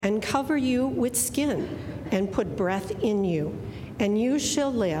and cover you with skin, and put breath in you, and you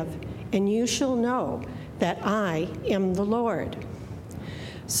shall live, and you shall know that I am the Lord.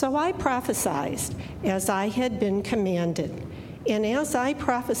 So I prophesied as I had been commanded, and as I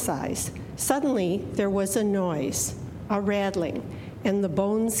prophesied, suddenly there was a noise, a rattling, and the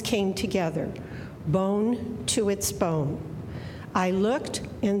bones came together, bone to its bone. I looked,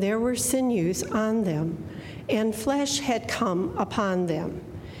 and there were sinews on them, and flesh had come upon them,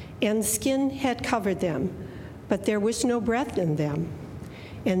 and skin had covered them, but there was no breath in them.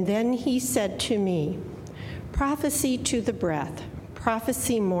 And then he said to me, prophesy to the breath,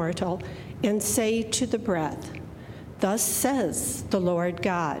 prophesy mortal, and say to the breath, thus says the Lord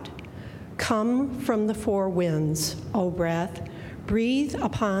God, come from the four winds, O breath, breathe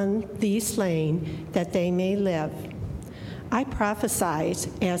upon these slain, that they may live. I prophesied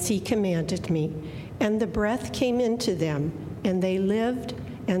as he commanded me, and the breath came into them, and they lived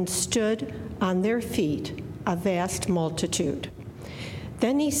and stood on their feet, a vast multitude.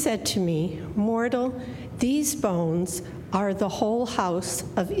 Then he said to me, mortal, these bones are the whole house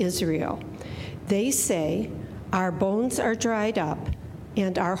of Israel. They say, our bones are dried up,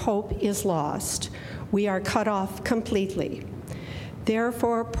 and our hope is lost. We are cut off completely.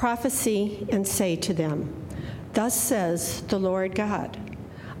 Therefore prophesy and say to them, thus says the Lord God,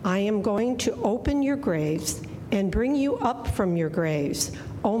 I am going to open your graves and bring you up from your graves,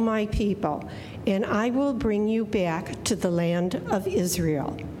 O my people, and I will bring you back to the land of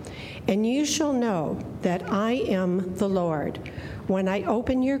Israel. And you shall know that I am the Lord, when I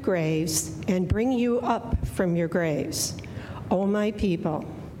open your graves and bring you up from your graves, O my people.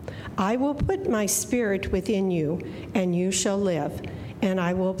 I will put my spirit within you, and you shall live, and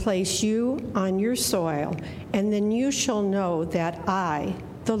I will place you on your soil, and then you shall know that I,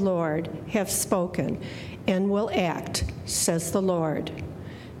 the Lord, have spoken, and will act, says the Lord.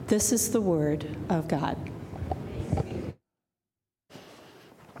 This is the word of God.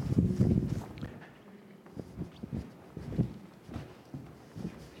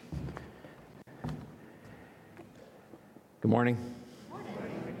 Good morning.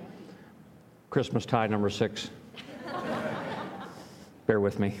 Christmas tide number 6. Bear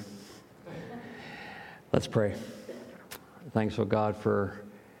with me. Let's pray. Thanks, oh God, for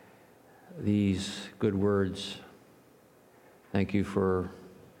these good words. Thank you for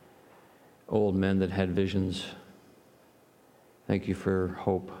old men that had visions. Thank you for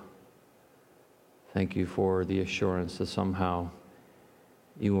hope. Thank you for the assurance that somehow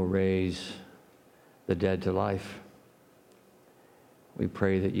you will raise the dead to life. We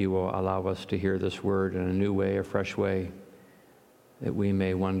pray that you will allow us to hear this word in a new way, a fresh way, that we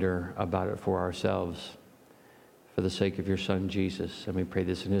may wonder about it for ourselves, for the sake of your Son, Jesus. And we pray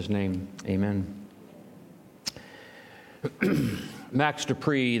this in his name. Amen. Max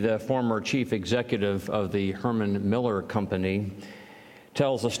Dupree, the former chief executive of the Herman Miller Company,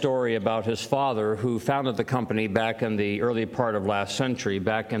 tells a story about his father, who founded the company back in the early part of last century.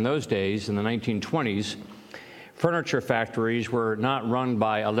 Back in those days, in the 1920s, furniture factories were not run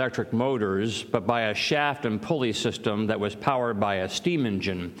by electric motors, but by a shaft and pulley system that was powered by a steam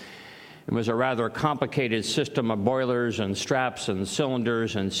engine. It was a rather complicated system of boilers and straps and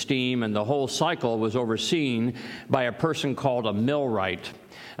cylinders and steam, and the whole cycle was overseen by a person called a millwright.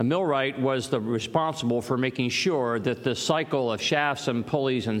 A millwright was responsible for making sure that the cycle of shafts and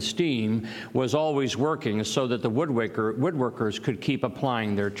pulleys and steam was always working so that the woodworkers could keep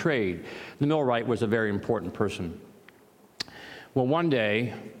applying their trade. The millwright was a very important person. Well, one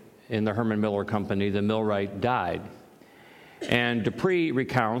day in the Herman Miller Company, the millwright died. And Dupree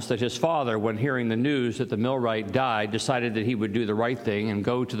recounts that his father, when hearing the news that the millwright died, decided that he would do the right thing and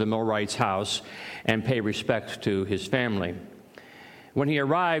go to the millwright's house and pay respect to his family. When he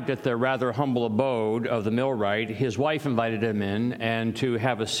arrived at the rather humble abode of the millwright, his wife invited him in and to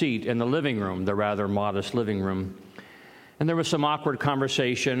have a seat in the living room, the rather modest living room. And there was some awkward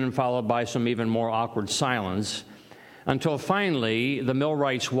conversation, followed by some even more awkward silence, until finally the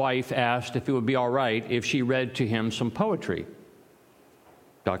millwright's wife asked if it would be all right if she read to him some poetry.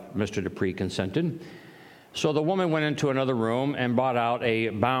 Mr. Dupree consented. So the woman went into another room and brought out a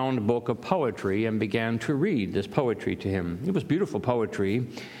bound book of poetry and began to read this poetry to him. It was beautiful poetry.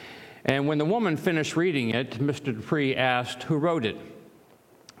 And when the woman finished reading it, Mr. Dupree asked who wrote it.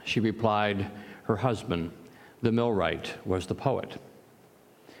 She replied, her husband. The millwright was the poet.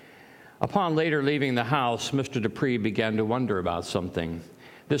 Upon later leaving the house, Mr. Dupree began to wonder about something.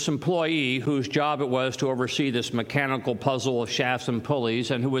 This employee, whose job it was to oversee this mechanical puzzle of shafts and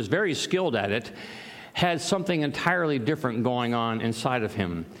pulleys, and who was very skilled at it, had something entirely different going on inside of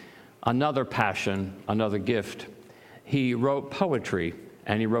him. Another passion, another gift. He wrote poetry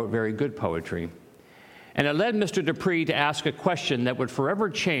and he wrote very good poetry. And it led Mr. Dupree to ask a question that would forever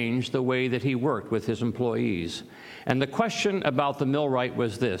change the way that he worked with his employees. And the question about the millwright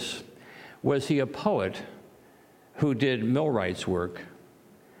was this: was he a poet who did millwright's work,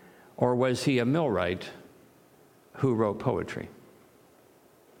 or was he a millwright who wrote poetry?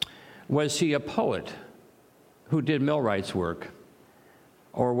 Was he a poet who did millwright's work,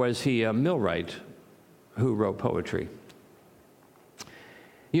 or was he a millwright who wrote poetry?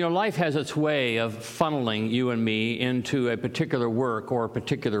 You know, life has its way of funneling you and me into a particular work or a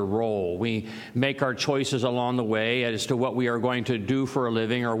particular role. We make our choices along the way as to what we are going to do for a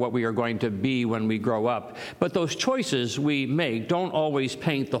living or what we are going to be when we grow up. But those choices we make don't always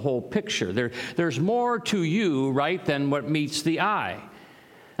paint the whole picture. There's more to you, right, than what meets the eye.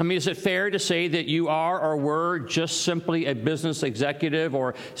 I mean, is it fair to say that you are or were just simply a business executive,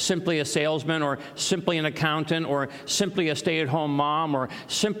 or simply a salesman, or simply an accountant, or simply a stay-at-home mom, or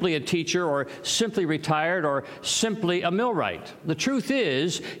simply a teacher, or simply retired, or simply a millwright? The truth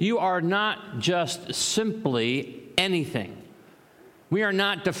is, you are not just simply anything. We are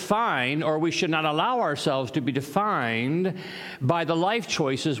not defined, or we should not allow ourselves to be defined by the life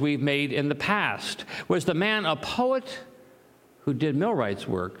choices we've made in the past. Was the man a poet who did millwright's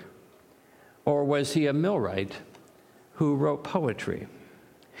work, or was he a millwright who wrote poetry?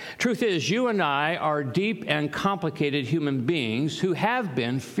 Truth is, you and I are deep and complicated human beings who have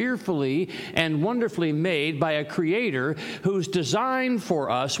been fearfully and wonderfully made by a creator whose design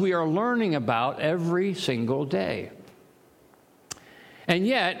for us we are learning about every single day. And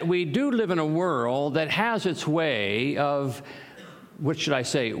yet, we do live in a world that has its way of, what should I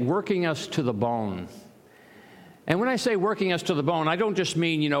say, working us to the bone. And when I say working us to the bone, I don't just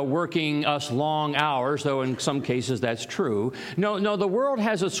mean, working us long hours, though in some cases that's true. No, the world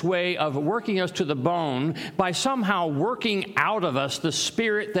has its way of working us to the bone by somehow working out of us the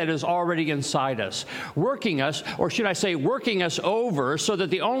spirit that is already inside us. Working us, or should I say working us over, so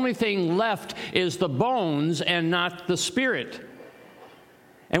that the only thing left is the bones and not the spirit.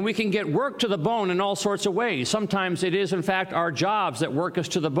 And we can get worked to the bone in all sorts of ways. Sometimes it is, in fact, our jobs that work us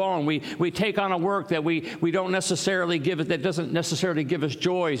to the bone. We take on a work that we don't necessarily give it, that doesn't necessarily give us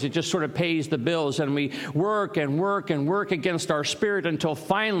joys. It just sort of pays the bills. And we work and work and work against our spirit until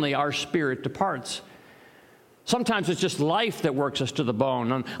finally our spirit departs. Sometimes it's just life that works us to the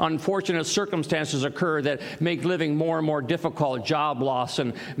bone. Unfortunate circumstances occur that make living more and more difficult. Job loss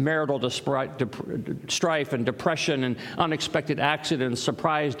and marital strife and depression and unexpected accidents,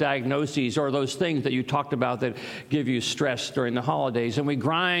 surprise diagnoses, or those things that you talked about that give you stress during the holidays. And we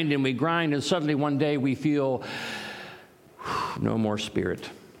grind, and suddenly one day we feel no more spirit.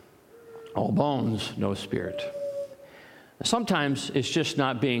 All bones, no spirit. Sometimes it's just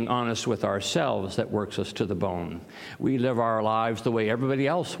not being honest with ourselves that works us to the bone. We live our lives the way everybody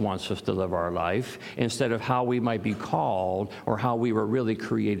else wants us to live our life, instead of how we might be called or how we were really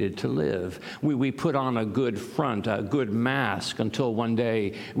created to live. We put on a good front, a good mask, until one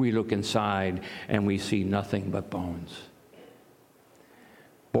day we look inside and we see nothing but bones.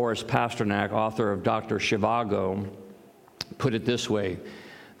 Boris Pasternak, author of Dr. Zhivago, put it this way: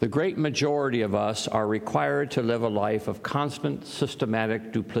 the great majority of us are required to live a life of constant,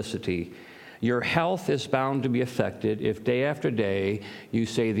 systematic duplicity. Your health is bound to be affected if day after day you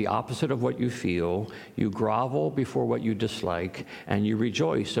say the opposite of what you feel, you grovel before what you dislike, and you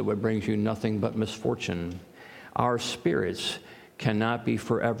rejoice at what brings you nothing but misfortune. Our spirits cannot be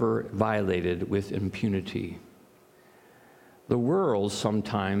forever violated with impunity. The world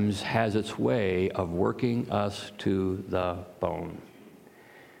sometimes has its way of working us to the bone.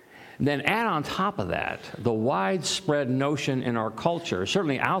 Then add on top of that the widespread notion in our culture,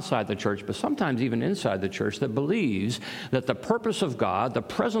 certainly outside the church, but sometimes even inside the church, that believes that the purpose of God, the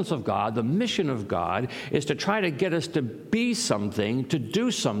presence of God, the mission of God is to try to get us to be something, to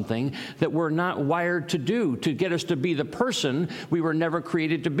do something that we're not wired to do, to get us to be the person we were never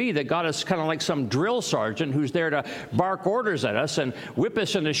created to be, that God is kind of like some drill sergeant who's there to bark orders at us and whip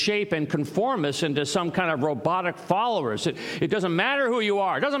us into shape and conform us into some kind of robotic followers. It doesn't matter who you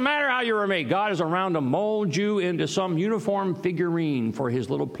are. It doesn't matter how you were made. God is around to mold you into some uniform figurine for his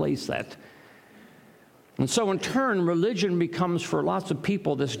little play set. And so in turn, religion becomes for lots of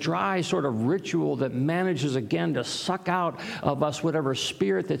people this dry sort of ritual that manages again to suck out of us whatever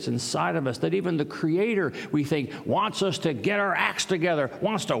spirit that's inside of us, that even the Creator, we think, wants us to get our acts together,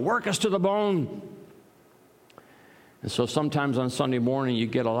 wants to work us to the bone. And so sometimes on Sunday morning, you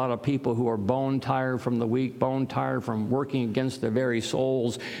get a lot of people who are bone tired from the week, bone tired from working against their very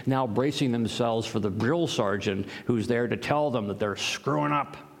souls, now bracing themselves for the drill sergeant who's there to tell them that they're screwing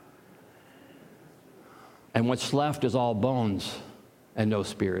up. And what's left is all bones. and no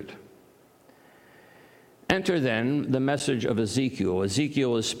spirit. Enter then the message of Ezekiel.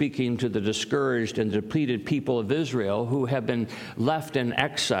 Ezekiel is speaking to the discouraged and depleted people of Israel who have been left in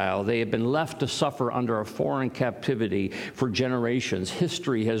exile. They have been left to suffer under a foreign captivity for generations.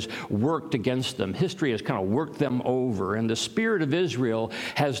 History has worked against them. History has kind of worked them over. And the spirit of Israel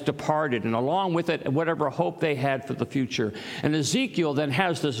has departed, and along with it, whatever hope they had for the future. And Ezekiel then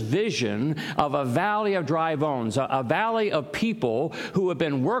has this vision of a valley of dry bones, a valley of people who have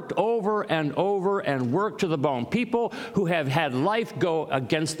been worked over and over and worked to the bone, people who have had life go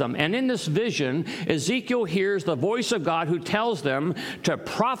against them. And in this vision, Ezekiel hears the voice of God who tells them to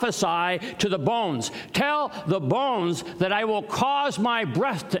prophesy to the bones. Tell the bones that I will cause my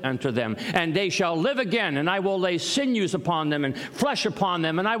breath to enter them, and they shall live again, and I will lay sinews upon them and flesh upon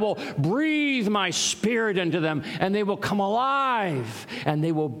them, and I will breathe my spirit into them, and they will come alive, and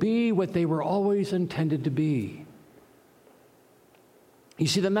they will be what they were always intended to be. You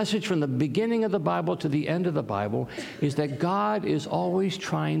see, the message from the beginning of the Bible to the end of the Bible is that God is always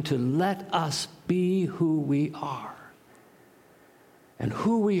trying to let us be who we are. And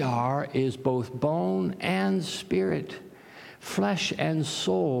who we are is both bone and spirit, flesh and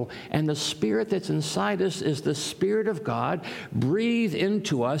soul. And the spirit that's inside us is the Spirit of God breathed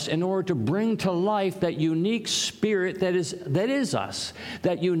into us in order to bring to life that unique spirit that is us,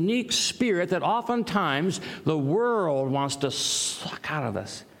 that unique spirit that oftentimes the world wants to suck out of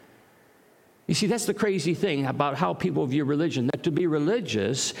us. You see, that's the crazy thing about how people view religion, that to be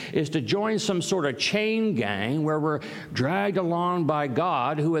religious is to join some sort of chain gang where we're dragged along by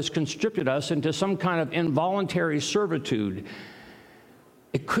God who has conscripted us into some kind of involuntary servitude.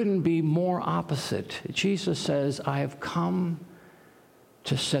 It couldn't be more opposite. Jesus says, I have come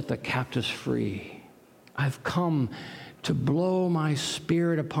to set the captives free. I've come to blow my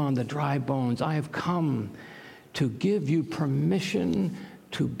spirit upon the dry bones. I have come to give you permission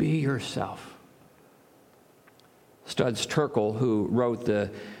to be yourself. Studs Terkel, who wrote the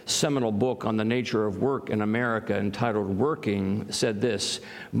seminal book on the nature of work in America entitled Working, said this: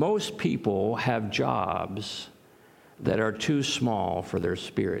 most people have jobs that are too small for their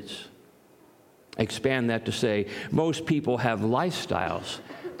spirits. Expand that to say, most people have lifestyles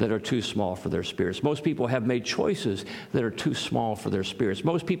that are too small for their spirits. Most people have made choices that are too small for their spirits.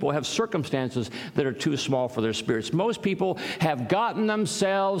 Most people have circumstances that are too small for their spirits. Most people have gotten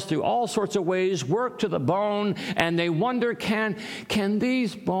themselves through all sorts of ways, worked to the bone, and they wonder, can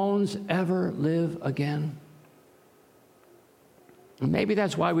these bones ever live again? Maybe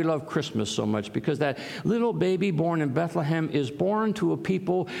that's why we love Christmas so much, because that little baby born in Bethlehem is born to a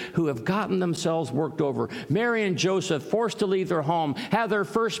people who have gotten themselves worked over. Mary and Joseph, forced to leave their home, have their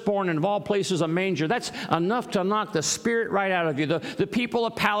firstborn in, of all places, a manger. That's enough to knock the spirit right out of you. The people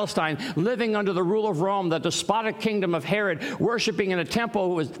of Palestine, living under the rule of Rome, the despotic kingdom of Herod, worshiping in a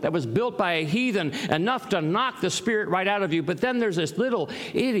temple that was built by a heathen, enough to knock the spirit right out of you. But then there's this little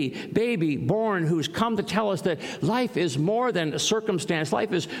itty baby born who's come to tell us that life is more than a circumstance.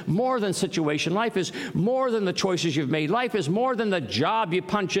 Life is more than situation. Life is more than the choices you've made. Life is more than the job you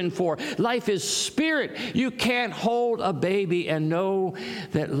punch in for. Life is spirit. You can't hold a baby and know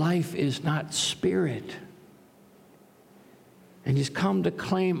that life is not spirit. And He's come to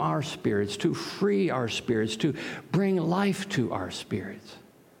claim our spirits, to free our spirits, to bring life to our spirits.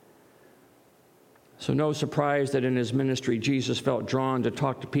 So no surprise that in His ministry, Jesus felt drawn to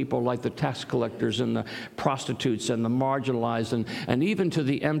talk to people like the tax collectors and the prostitutes and the marginalized and even to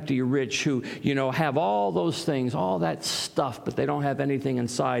the empty rich who, have all those things, all that stuff, but they don't have anything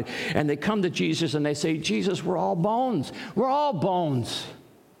inside. And they come to Jesus and they say, Jesus, we're all bones. We're all bones.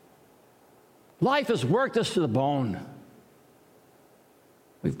 Life has worked us to the bone.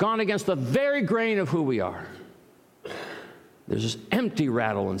 We've gone against the very grain of who we are. There's this empty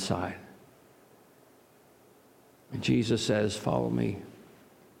rattle inside. And Jesus says, follow me,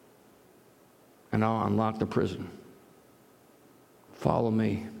 and I'll unlock the prison. Follow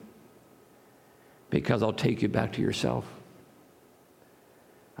me, because I'll take you back to yourself.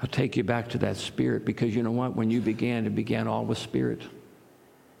 I'll take you back to that spirit, because you know what? When you began, it began all with spirit.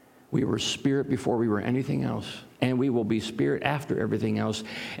 We were spirit before we were anything else, and we will be spirit after everything else.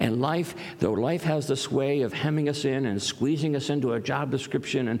 And life, though life has this way of hemming us in and squeezing us into a job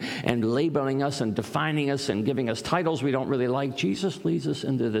description and labeling us and defining us and giving us titles we don't really like, Jesus leads us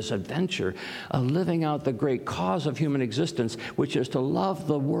into this adventure of living out the great cause of human existence, which is to love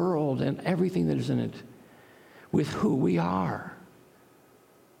the world and everything that is in it with who we are,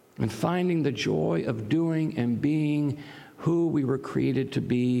 and finding the joy of doing and being who we were created to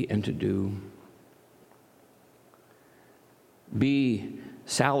be and to do. B.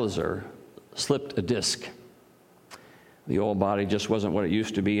 Salazar slipped a disc. The old body just wasn't what it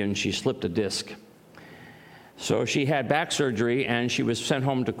used to be, and she slipped a disc. So she had back surgery, and she was sent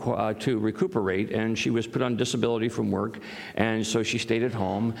home to recuperate, and she was put on disability from work, and so she stayed at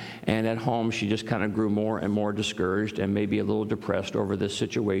home. And at home, she just kind of grew more and more discouraged and maybe a little depressed over this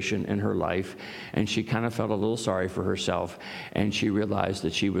situation in her life. And she kind of felt a little sorry for herself, and she realized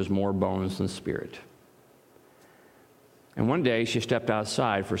that she was more bones than spirit. And one day, she stepped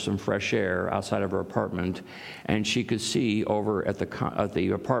outside for some fresh air outside of her apartment, and she could see over at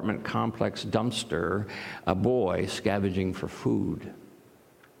the apartment complex dumpster a boy scavenging for food.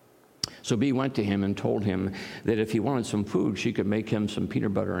 So Bee went to him and told him that if he wanted some food, she could make him some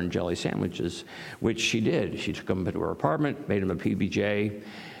peanut butter and jelly sandwiches, which she did. She took him to her apartment, made him a PBJ,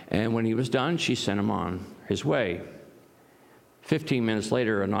 and when he was done, she sent him on his way. 15 minutes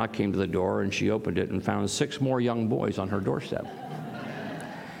later, a knock came to the door, and she opened it and found 6 more young boys on her doorstep.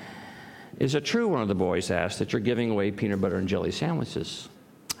 Is it true, one of the boys asked, that you're giving away peanut butter and jelly sandwiches?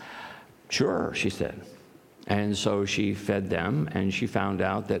 Sure, she said. And so she fed them, and she found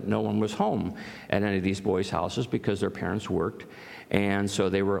out that no one was home at any of these boys' houses because their parents worked, and so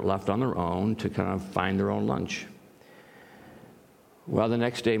they were left on their own to kind of find their own lunch. Well, the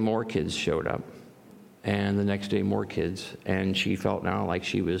next day, more kids showed up. And the next day, more kids, and she felt now like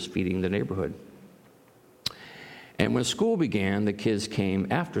she was feeding the neighborhood. And when school began, the kids came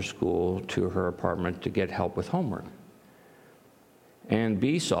after school to her apartment to get help with homework. And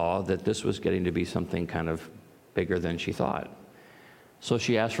Bee saw that this was getting to be something kind of bigger than she thought. So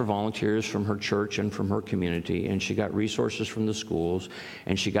she asked for volunteers from her church and from her community, and she got resources from the schools,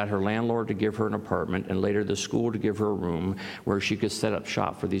 and she got her landlord to give her an apartment, and later the school to give her a room where she could set up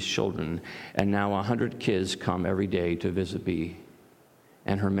shop for these children. And now 100 kids come every day to visit Bee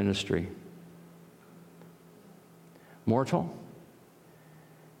and her ministry. Mortal,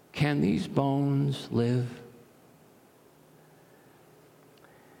 can these bones live?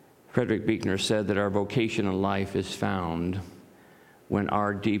 Frederick Buechner said that our vocation in life is found when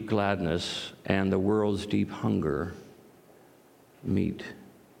our deep gladness and the world's deep hunger meet.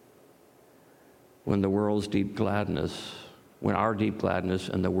 When our deep gladness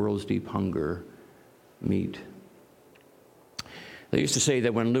and the world's deep hunger meet. They used to say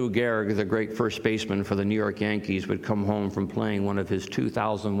that when Lou Gehrig, the great first baseman for the New York Yankees, would come home from playing one of his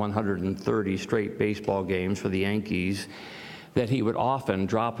 2,130 straight baseball games for the Yankees, that he would often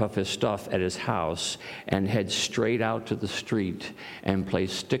drop off his stuff at his house and head straight out to the street and play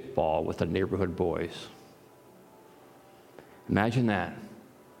stickball with the neighborhood boys. Imagine that,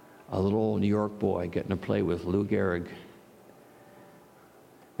 a little New York boy getting to play with Lou Gehrig.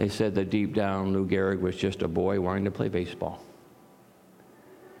 They said that deep down, Lou Gehrig was just a boy wanting to play baseball.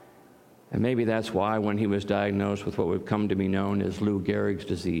 And maybe that's why when he was diagnosed with what would come to be known as Lou Gehrig's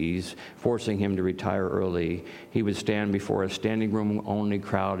disease, forcing him to retire early, he would stand before a standing room only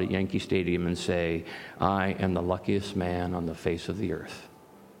crowd at Yankee Stadium and say, "I am the luckiest man on the face of the earth."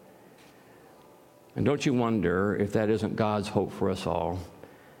 And don't you wonder if that isn't God's hope for us all,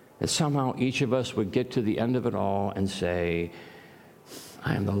 that somehow each of us would get to the end of it all and say,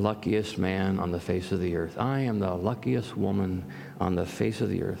 "I am the luckiest man on the face of the earth. I am the luckiest woman on the face of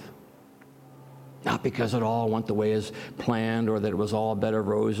the earth." Not because it all went the way as planned, or that it was all a bed of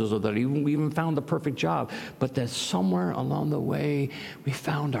roses, or that we even found the perfect job, but that somewhere along the way we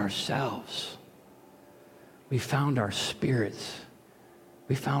found ourselves. We found our spirits.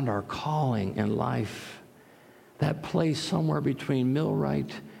 We found our calling in life. That place somewhere between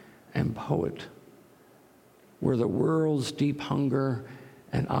millwright and poet, where the world's deep hunger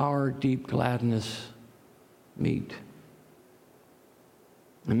and our deep gladness meet.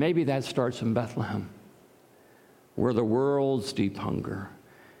 And maybe that starts in Bethlehem, where the world's deep hunger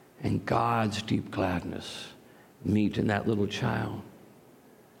and God's deep gladness meet in that little child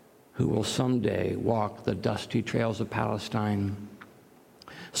who will someday walk the dusty trails of Palestine,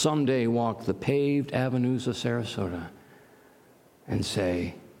 someday walk the paved avenues of Sarasota and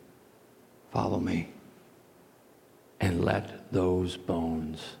say, "Follow me, and let those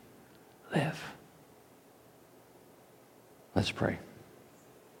bones live." Let's pray.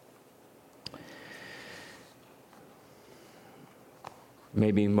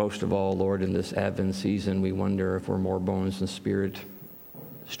 Maybe most of all, Lord, in this Advent season, we wonder if we're more bones than spirit,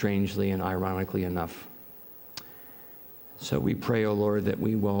 strangely and ironically enough. So we pray, O Lord, that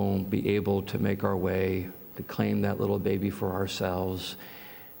we will be able to make our way to claim that little baby for ourselves,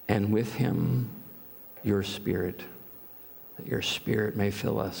 and with him, your Spirit, that your Spirit may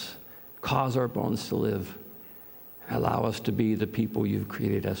fill us, cause our bones to live, allow us to be the people you've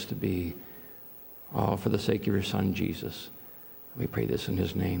created us to be, all for the sake of your Son, Jesus. We pray this in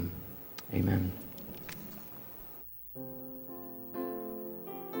his name. Amen.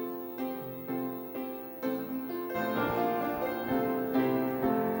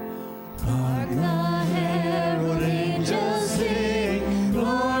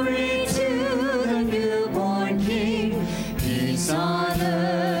 on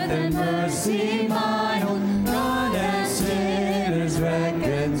earth and mercy mild, God and sinners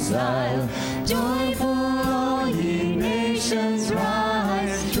reconciled. Joyful all ye nations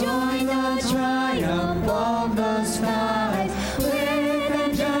rise, join the triumph of the skies. With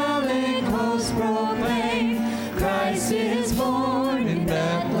angelic hosts proclaim, Christ is born in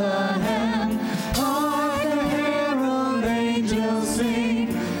Bethlehem. Hark the herald angels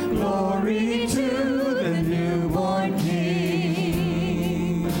sing, glory to the newborn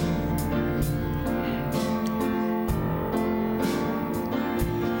King.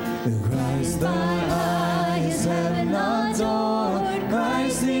 Christ the highest heaven adored,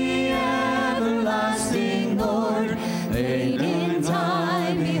 Christ the everlasting Lord. Late in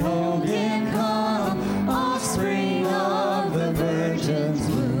time, behold him come, offspring of the Virgin's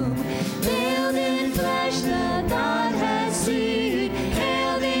womb. Veiled in flesh, the Godhead seed,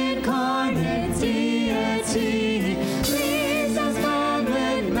 hailed incarnate deity. Pleased as man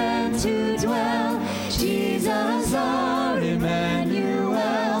with men to dwell, Jesus our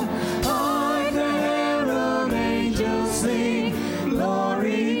Emmanuel. Hark the herald angels sing,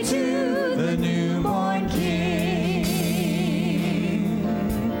 glory to the newborn King.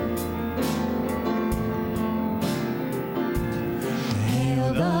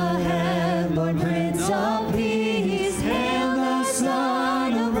 Hail the heavenly Prince of Peace, hail the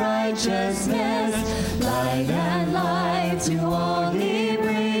Son of Righteousness. Light and life to all he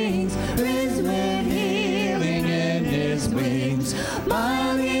brings, risen with healing in his wings.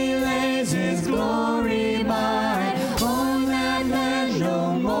 Mildly he lays his glory by, born that men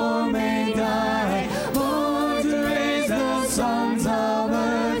no more may die. Born to raise the sons of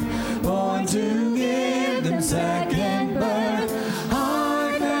earth, born to give them second birth.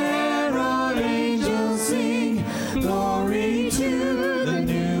 Hark the herald angels sing, glory to the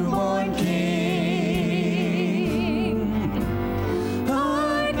newborn King.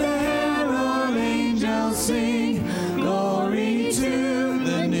 Hark the herald angels sing, glory to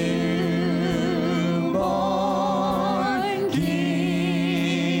the newborn King.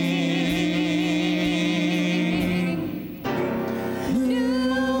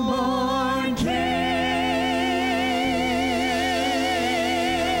 Newborn King.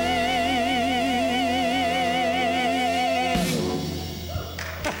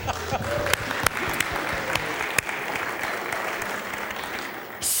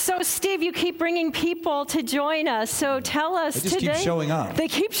 So, Steve, you keep bringing people to join us. So tell us They just today. keep showing up. They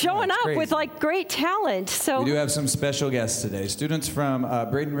keep showing it's up crazy. with like great talent. So We do have some special guests today. Students from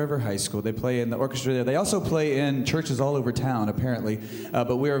Braden River High School. They play in the orchestra there. They also play in churches all over town, apparently.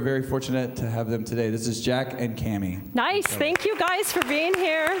 But we are very fortunate to have them today. This is Jack and Cammie. nice. Thank you guys for being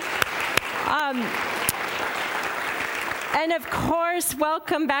here. And of course,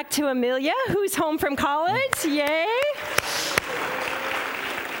 welcome back to Amelia, who's home from college. Yay.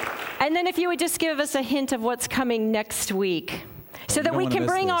 And then if you would just give us a hint of what's coming next week so you that don't we wanna can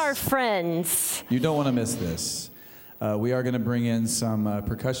miss bring this. our friends. You don't want to miss this. We are going to bring in some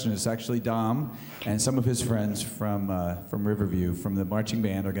percussionists, actually Dom, and some of his friends from Riverview, from the marching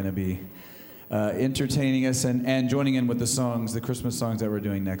band, are going to be entertaining us and joining in with the songs, the Christmas songs that we're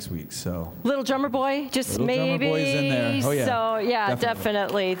doing next week. So Little Drummer Boy, just Little Drummer maybe. Boy's in there. Oh, yeah. So, yeah, Definitely.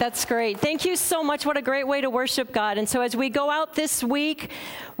 definitely. That's great. Thank you so much. What a great way to worship God. And so as we go out this week,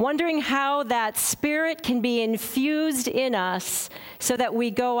 wondering how that spirit can be infused in us so that we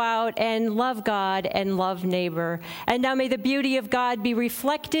go out and love God and love neighbor. And now may the beauty of God be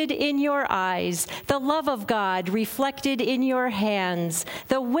reflected in your eyes, the love of God reflected in your hands,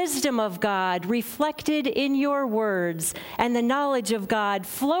 the wisdom of God reflected in your words, and the knowledge of God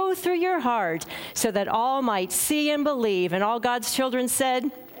flow through your heart so that all might see and believe. And all God's children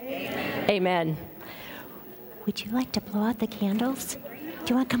said, Amen. Amen. Would you like to blow out the candles? Do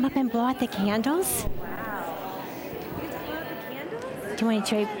you want to come up and blow out the candles? Wow. Do you want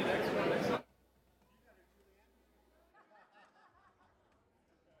to try?